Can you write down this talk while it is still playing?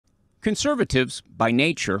Conservatives, by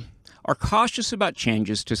nature, are cautious about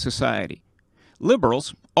changes to society.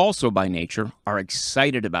 Liberals, also by nature, are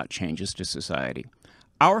excited about changes to society.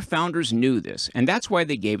 Our founders knew this, and that's why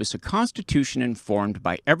they gave us a constitution informed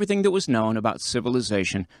by everything that was known about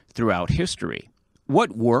civilization throughout history.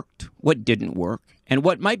 What worked, what didn't work, and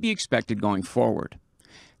what might be expected going forward.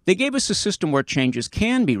 They gave us a system where changes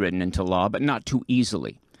can be written into law, but not too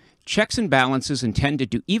easily. Checks and balances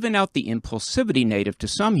intended to even out the impulsivity native to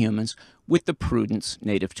some humans with the prudence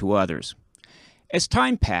native to others. As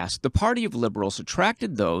time passed, the party of liberals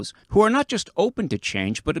attracted those who are not just open to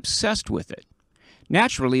change, but obsessed with it.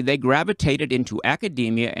 Naturally, they gravitated into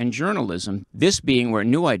academia and journalism, this being where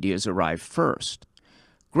new ideas arrived first.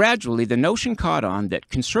 Gradually, the notion caught on that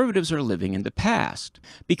conservatives are living in the past,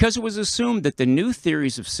 because it was assumed that the new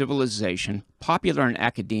theories of civilization, popular in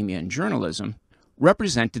academia and journalism,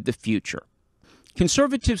 represented the future.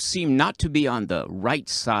 Conservatives seem not to be on the right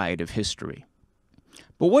side of history.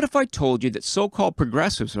 But what if I told you that so-called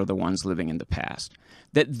progressives are the ones living in the past,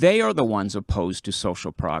 that they are the ones opposed to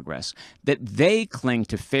social progress, that they cling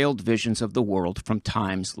to failed visions of the world from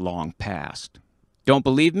times long past? Don't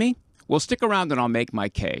believe me? Well, stick around and I'll make my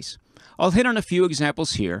case. I'll hit on a few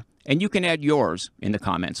examples here, and you can add yours in the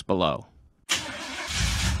comments below.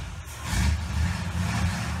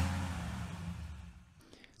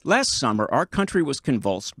 Last summer, our country was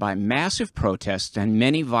convulsed by massive protests and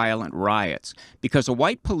many violent riots because a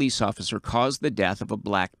white police officer caused the death of a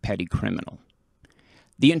black petty criminal.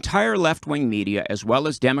 The entire left-wing media, as well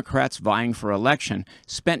as Democrats vying for election,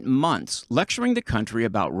 spent months lecturing the country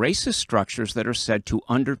about racist structures that are said to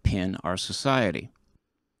underpin our society.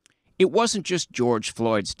 It wasn't just George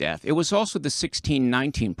Floyd's death. It was also the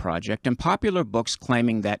 1619 Project and popular books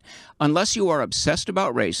claiming that unless you are obsessed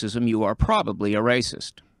about racism, you are probably a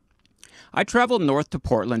racist. I traveled north to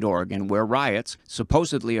Portland, Oregon, where riots,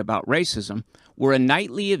 supposedly about racism, were a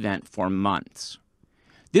nightly event for months.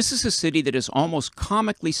 This is a city that is almost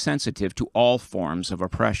comically sensitive to all forms of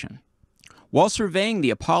oppression. While surveying the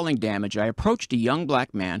appalling damage, I approached a young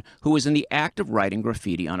black man who was in the act of writing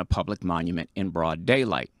graffiti on a public monument in broad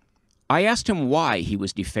daylight. I asked him why he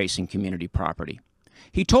was defacing community property.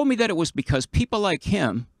 He told me that it was because people like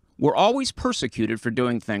him were always persecuted for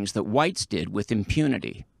doing things that whites did with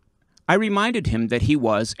impunity. I reminded him that he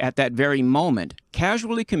was, at that very moment,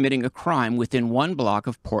 casually committing a crime within 1 block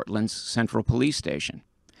of Portland's Central Police Station.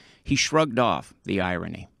 He shrugged off the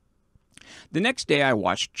irony. The next day I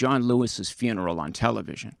watched John Lewis's funeral on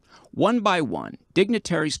television. One by one,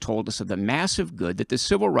 dignitaries told us of the massive good that the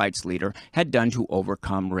civil rights leader had done to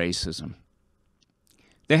overcome racism.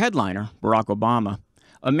 The headliner, Barack Obama,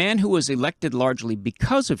 a man who was elected largely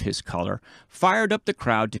because of his color, fired up the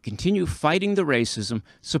crowd to continue fighting the racism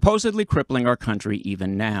supposedly crippling our country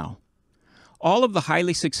even now. All of the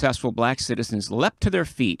highly successful black citizens leapt to their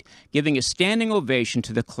feet, giving a standing ovation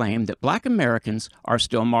to the claim that black Americans are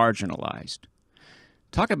still marginalized.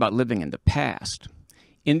 Talk about living in the past.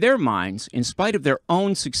 In their minds, in spite of their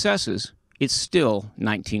own successes, it's still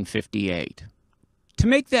 1958. To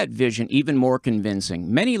make that vision even more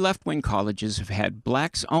convincing, many left-wing colleges have had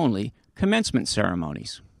blacks-only commencement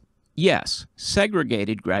ceremonies. Yes,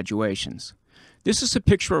 segregated graduations. This is a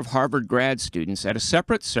picture of Harvard grad students at a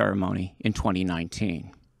separate ceremony in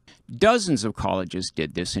 2019. Dozens of colleges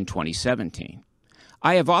did this in 2017.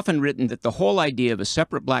 I have often written that the whole idea of a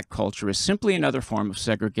separate black culture is simply another form of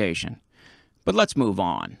segregation. But let's move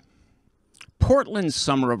on. Portland's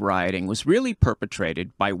summer of rioting was really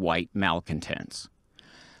perpetrated by white malcontents.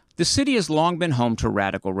 The city has long been home to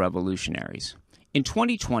radical revolutionaries. In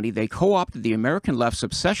 2020, they co-opted the American left's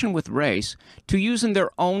obsession with race to use in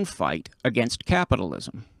their own fight against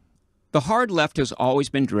capitalism. The hard left has always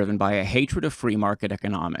been driven by a hatred of free market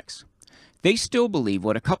economics. They still believe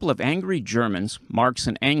what a couple of angry Germans, Marx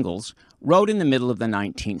and Engels, wrote in the middle of the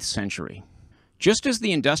 19th century, just as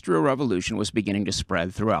the Industrial Revolution was beginning to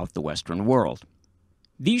spread throughout the Western world.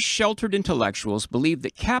 These sheltered intellectuals believed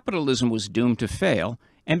that capitalism was doomed to fail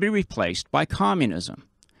and be replaced by communism.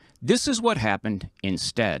 This is what happened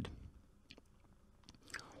instead.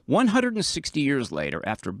 160 years later,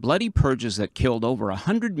 after bloody purges that killed over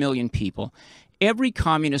 100 million people, every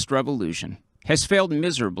communist revolution has failed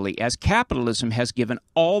miserably as capitalism has given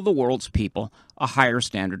all the world's people a higher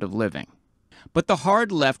standard of living. But the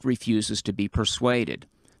hard left refuses to be persuaded.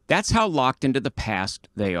 That's how locked into the past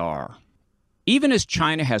they are. Even as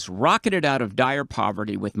China has rocketed out of dire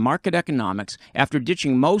poverty with market economics after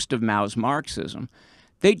ditching most of Mao's Marxism,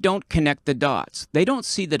 they don't connect the dots. They don't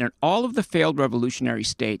see that in all of the failed revolutionary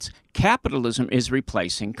states, capitalism is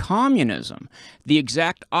replacing communism, the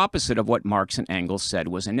exact opposite of what Marx and Engels said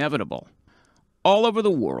was inevitable. All over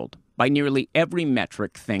the world, By nearly every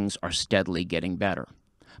metric, things are steadily getting better.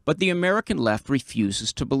 But the American left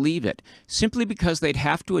refuses to believe it, simply because they'd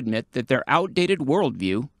have to admit that their outdated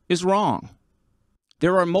worldview is wrong.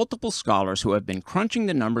 There are multiple scholars who have been crunching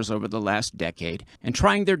the numbers over the last decade and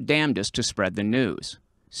trying their damnedest to spread the news.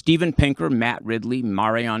 Steven Pinker, Matt Ridley,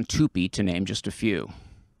 Marian Tupy, to name just a few.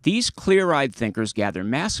 These clear-eyed thinkers gather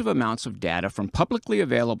massive amounts of data from publicly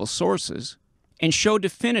available sources and show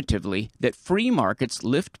definitively that free markets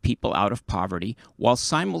lift people out of poverty while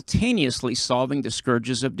simultaneously solving the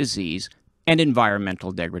scourges of disease and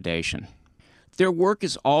environmental degradation. Their work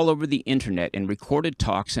is all over the internet in recorded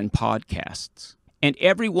talks and podcasts, and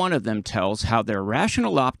every one of them tells how their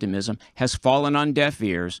rational optimism has fallen on deaf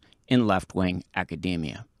ears in left-wing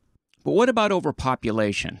academia. But what about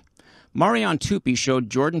overpopulation? Marian Tupy showed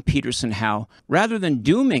Jordan Peterson how, rather than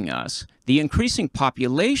dooming us, the increasing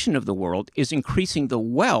population of the world is increasing the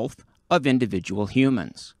wealth of individual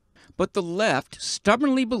humans. But the left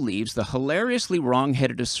stubbornly believes the hilariously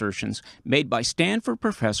wrong-headed assertions made by Stanford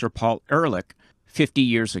professor Paul Ehrlich 50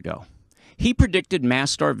 years ago. He predicted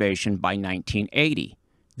mass starvation by 1980.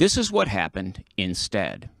 This is what happened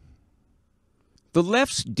instead. The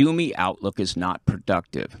left's doomy outlook is not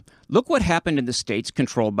productive. Look what happened in the states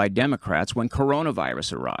controlled by Democrats when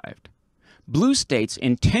coronavirus arrived. Blue states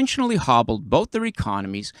intentionally hobbled both their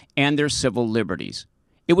economies and their civil liberties.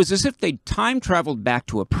 It was as if they'd time-traveled back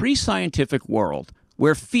to a pre-scientific world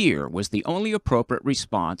where fear was the only appropriate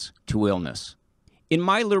response to illness. In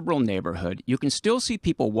my liberal neighborhood, you can still see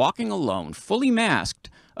people walking alone, fully masked,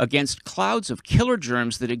 against clouds of killer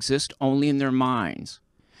germs that exist only in their minds.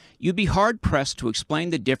 You'd be hard-pressed to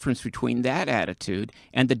explain the difference between that attitude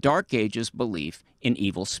and the Dark Ages belief in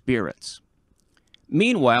evil spirits.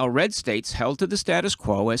 Meanwhile, red states held to the status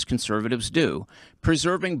quo as conservatives do,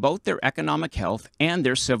 preserving both their economic health and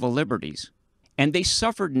their civil liberties. And they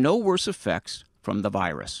suffered no worse effects from the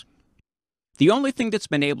virus. The only thing that's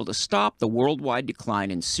been able to stop the worldwide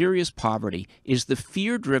decline in serious poverty is the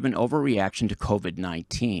fear-driven overreaction to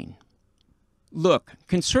COVID-19. Look,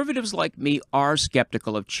 conservatives like me are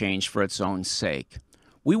skeptical of change for its own sake.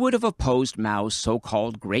 We would have opposed Mao's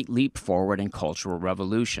so-called Great Leap Forward and Cultural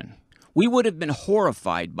Revolution. We would have been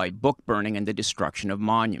horrified by book burning and the destruction of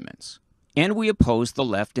monuments. And we oppose the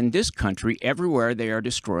left in this country everywhere they are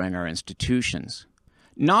destroying our institutions.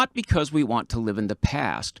 Not because we want to live in the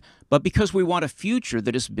past, but because we want a future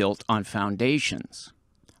that is built on foundations.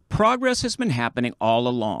 Progress has been happening all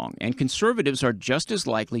along, and conservatives are just as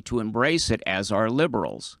likely to embrace it as are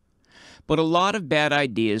liberals. But a lot of bad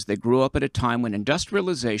ideas that grew up at a time when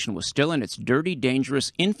industrialization was still in its dirty,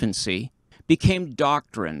 dangerous infancy became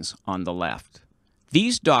doctrines on the left.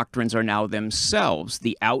 These doctrines are now themselves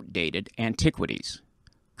the outdated antiquities.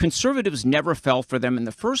 Conservatives never fell for them in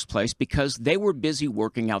the first place because they were busy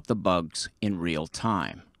working out the bugs in real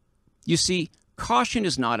time. You see, caution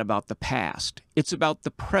is not about the past, it's about the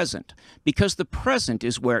present, because the present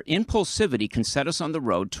is where impulsivity can set us on the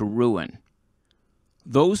road to ruin.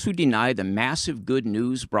 Those who deny the massive good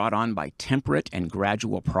news brought on by temperate and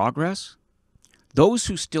gradual progress, those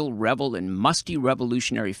who still revel in musty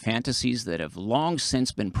revolutionary fantasies that have long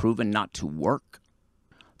since been proven not to work,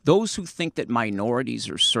 those who think that minorities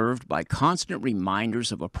are served by constant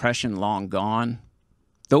reminders of oppression long gone,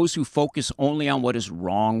 those who focus only on what is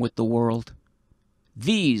wrong with the world,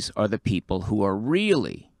 these are the people who are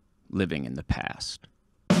really living in the past.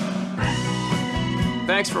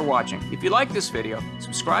 Thanks for watching. If you like this video,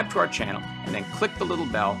 subscribe to our channel and then click the little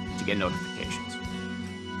bell to get notifications.